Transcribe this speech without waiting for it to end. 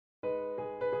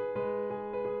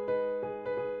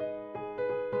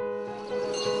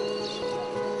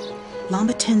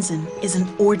Lama Tenzin is an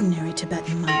ordinary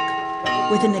Tibetan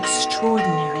monk with an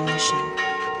extraordinary mission.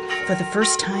 For the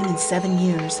first time in 7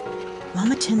 years,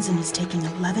 Lama Tenzin is taking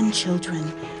 11 children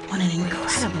on an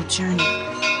incredible journey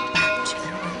back to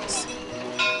their roots.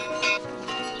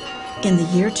 In the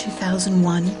year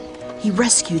 2001, he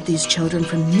rescued these children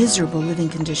from miserable living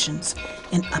conditions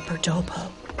in Upper Dolpo,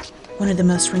 one of the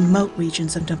most remote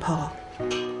regions of Nepal.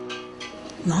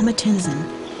 Lama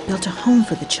Tenzin built a home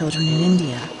for the children in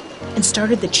India and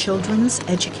started the Children's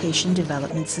Education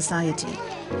Development Society,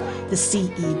 the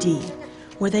CED,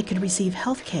 where they could receive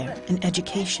health care and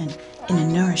education in a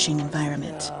nourishing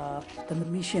environment. The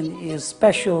mission is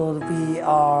special. We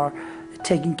are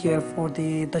taking care for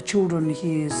the children.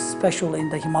 He is special in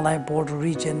the Himalaya border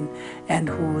region and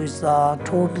who is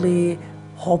totally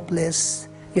hopeless,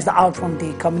 is out from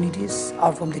the communities,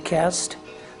 out from the caste.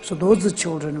 So those are the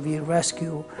children we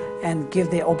rescue and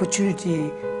give the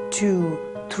opportunity to,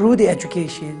 through the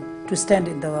education, to stand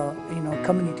in the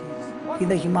communities. In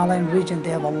the Himalayan region, they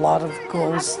have a lot of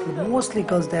girls, mostly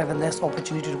girls, they have a less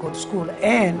opportunity to go to school,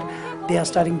 and they are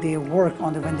starting their work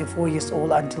when they're 4 years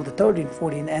old until the 13,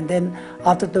 14, and then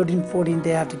after 13, 14, they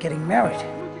have to getting married.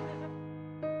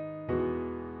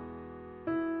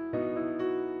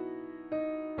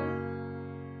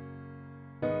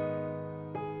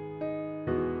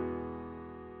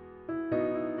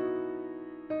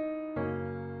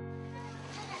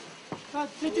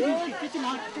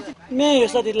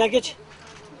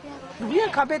 Real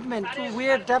commitment to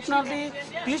where definitely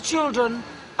these children,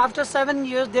 after 7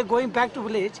 years, they're going back to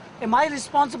village. And my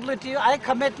responsibility, I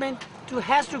commitment to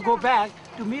has to go back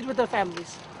to meet with their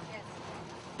families.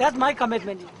 That's my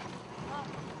commitment.